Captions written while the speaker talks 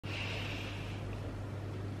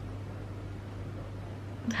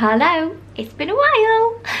Hello, it's been a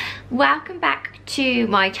while. Welcome back to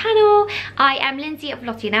my channel. I am Lindsay of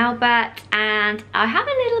Lottie and Albert, and I have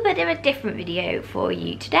a little bit of a different video for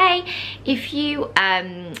you today. If you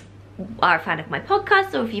are a fan of my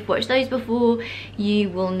podcast, or if you've watched those before, you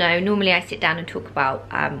will know normally I sit down and talk about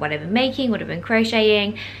what I've been making, what I've been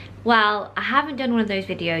crocheting. Well, I haven't done one of those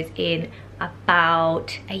videos in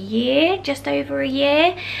about a year, just over a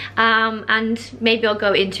year, and maybe I'll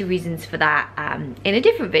go into reasons for that in a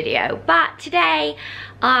different video. But today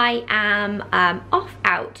I am off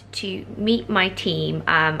out to meet my team.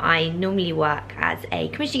 I normally work as a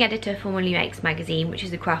commissioning editor for Mollie magazine, which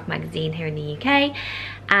is a craft magazine here in the UK,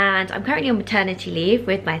 and I'm currently on maternity leave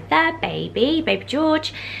with my third baby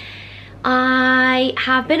George. I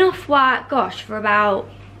have been off work, gosh, for about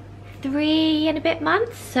 3 and a bit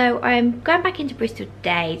months, so I'm going back into Bristol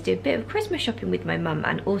today to do a bit of Christmas shopping with my mum,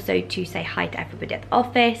 and also to say hi to everybody at the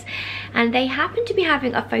office. And they happen to be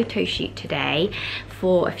having a photo shoot today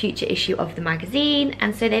for a future issue of the magazine,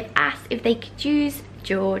 and so they've asked if they could use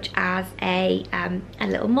George as a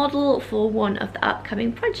little model for one of the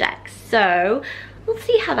upcoming projects. So we'll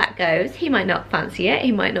see how that goes. He might not fancy it,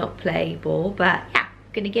 he might not play ball, but yeah,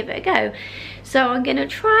 I'm gonna give it a go. So I'm gonna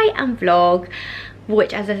try and vlog,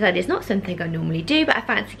 which, as I said, is not something I normally do, but I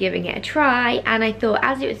fancy giving it a try, and I thought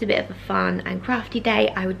as it was a bit of a fun and crafty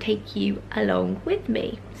day, I would take you along with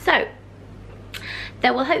me. So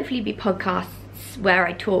there will hopefully be podcasts where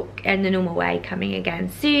I talk in the normal way coming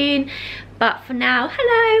again soon, but for now,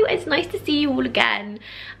 hello, it's nice to see you all again,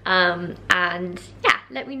 and yeah,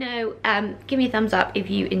 let me know, give me a thumbs up if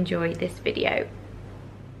you enjoy this video.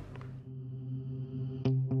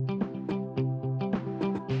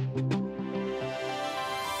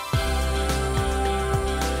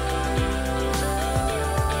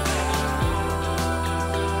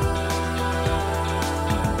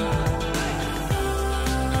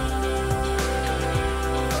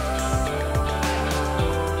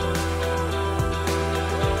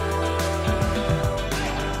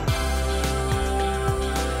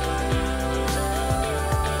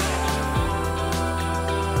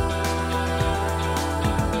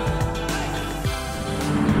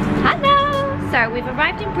 So we've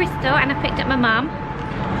arrived in Bristol, and I picked up my mum.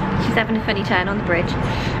 She's having a funny turn on the bridge.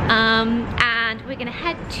 And we're gonna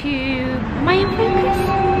head to, am I in focus?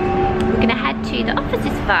 We're gonna head to the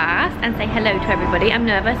offices first and say hello to everybody. I'm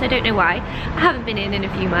nervous, I don't know why. I haven't been in a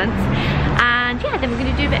few months. And yeah, then we're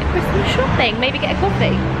gonna do a bit of Christmas shopping, maybe get a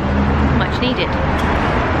coffee. Much needed.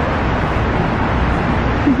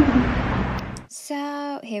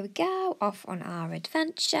 So here we go, off on our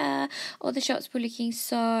adventure. All the shops were looking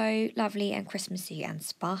so lovely and Christmassy and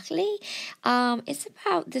sparkly. It's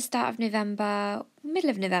about the start of November, middle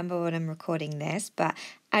of November when I'm recording this, but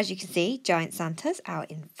as you can see, Giant Santa's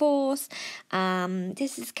out in force.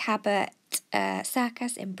 This is Cabot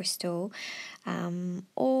Circus in Bristol,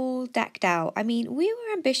 all decked out. I mean, we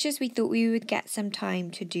were ambitious. We thought we would get some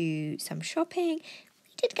time to do some shopping.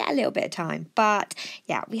 Did get a little bit of time, but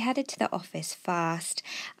yeah, we headed to the office first,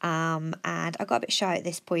 and I got a bit shy at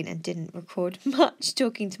this point and didn't record much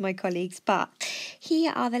talking to my colleagues, but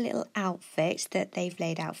here are the little outfits that they've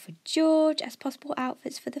laid out for George as possible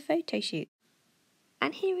outfits for the photo shoot.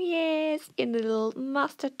 And here he is in the little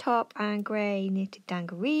mustard top and grey knitted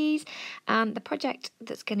dungarees. The project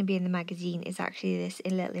that's going to be in the magazine is actually this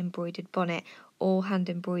little embroidered bonnet, all hand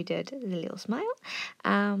embroidered, with a little smile.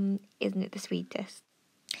 Isn't it the sweetest?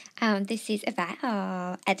 This is Yvette,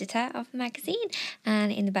 our editor of the magazine,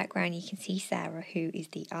 and in the background you can see Sarah, who is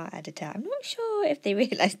the art editor. I'm not sure if they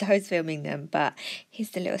realised I was filming them, but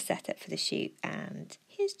here's the little setup for the shoot, and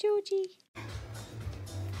here's Georgie. You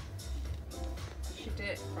should do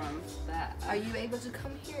it from that. Are you able to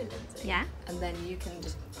come here, Lindsay? Yeah. And then you can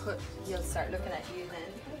just put, he'll start looking at you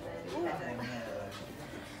then.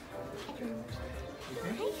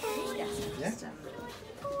 Yes.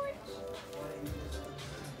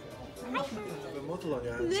 Have a model on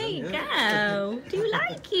your hands. There you go. Do you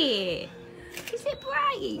like it? Is it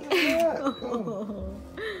bright? Yeah, cool.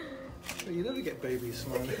 Well, you never get babies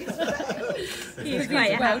smiling. He's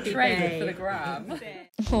quite a healthy trained for the gram.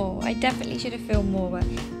 Oh, I definitely should have filmed more, but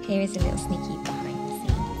here is a little sneaky behind the scenes.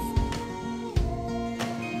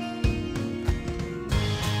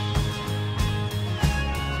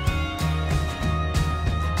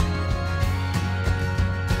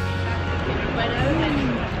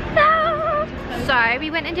 So we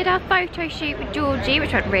went and did our photo shoot with Georgie,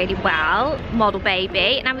 which went really well, model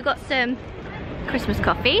baby. Now we've got some Christmas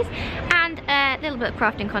coffees and a little bit of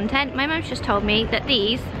crafting content. My mum's just told me that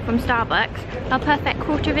these from Starbucks are perfect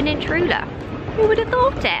 1/4 inch ruler. Who would have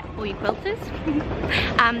thought it? All you quilters.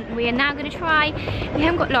 We are now going to try, we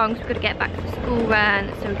haven't got long, so we've got to get back to the school run,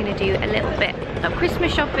 so we're going to do a little bit of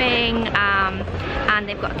Christmas shopping, and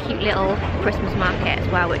they've got a cute little Christmas market as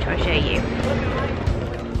well, which I'll show you.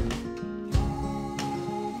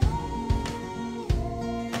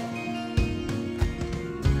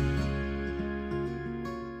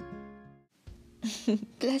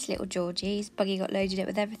 Bless little Georgie's buggy got loaded up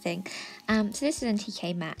with everything. So this is in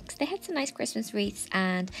TK Maxx. They had some nice Christmas wreaths,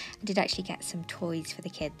 and I did actually get some toys for the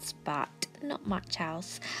kids, but not much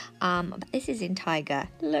else. But this is in Tiger.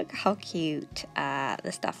 Look how cute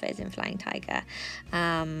the stuff is in Flying Tiger.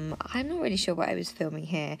 I'm not really sure what I was filming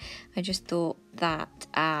here. I just thought that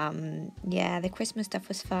yeah, the Christmas stuff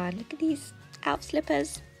was fun. Look at these elf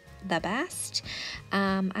slippers. The best.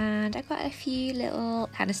 And I got a few little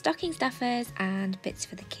kind of stocking stuffers and bits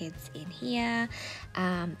for the kids in here.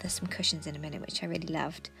 There's some cushions in a minute, which I really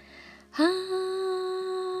loved.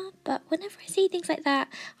 But whenever I see things like that,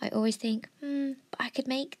 I always think, but I could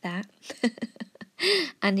make that.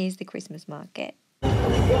 And here's the Christmas market.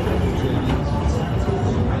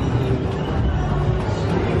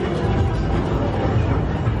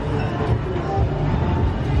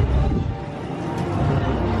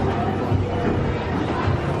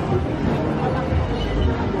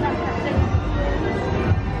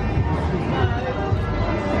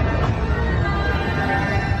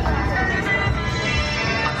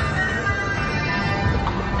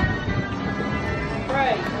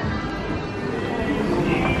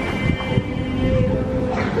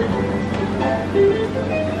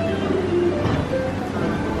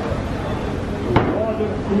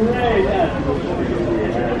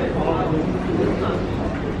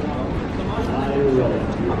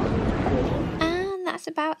 And that's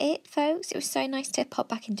about it, folks. It was so nice to pop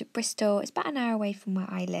back into Bristol. It's about an hour away from where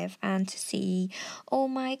I live, and to see all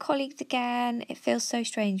my colleagues again. It feels so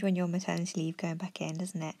strange when you're on maternity leave going back in,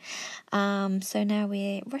 doesn't it? So now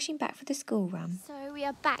we're rushing back for the school run. So we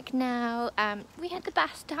are back now. We had the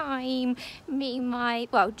best time meeting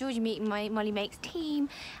Georgie meeting my Mollie Makes team,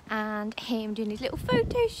 and him doing his little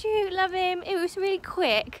photo shoot. Love him. It was really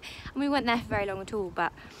quick, and we weren't there for very long at all,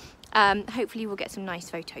 but hopefully we'll get some nice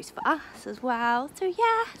photos for us as well. So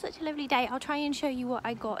yeah, such a lovely day. I'll try and show you what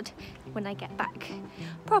I got when I get back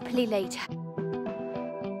properly later.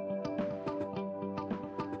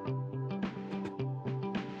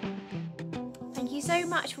 Thank you so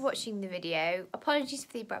much for watching the video. Apologies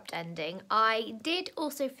for the abrupt ending. I did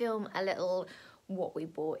also film a little what we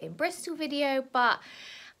bought in Bristol video, but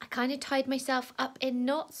I kind of tied myself up in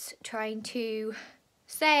knots trying to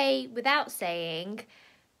say without saying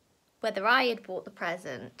whether I had bought the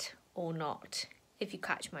present or not, if you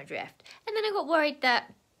catch my drift. And then I got worried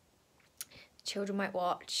that the children might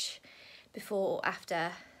watch before or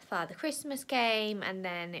after Father Christmas came, and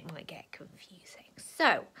then it might get confusing.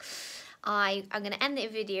 So I'm going to end the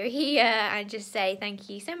video here and just say thank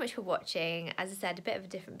you so much for watching. As I said, a bit of a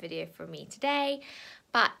different video from me today,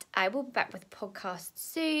 but I will be back with a podcast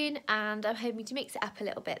soon, and I'm hoping to mix it up a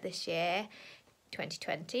little bit this year,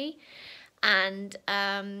 2020, and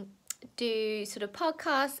do sort of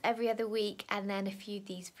podcasts every other week, and then a few of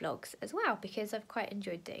these vlogs as well, because I've quite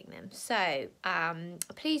enjoyed doing them. So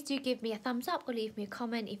please do give me a thumbs up or leave me a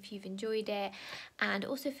comment if you've enjoyed it, and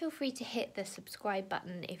also feel free to hit the subscribe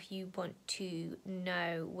button if you want to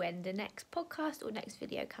know when the next podcast or next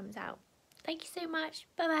video comes out. Thank you so much.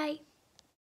 Bye bye.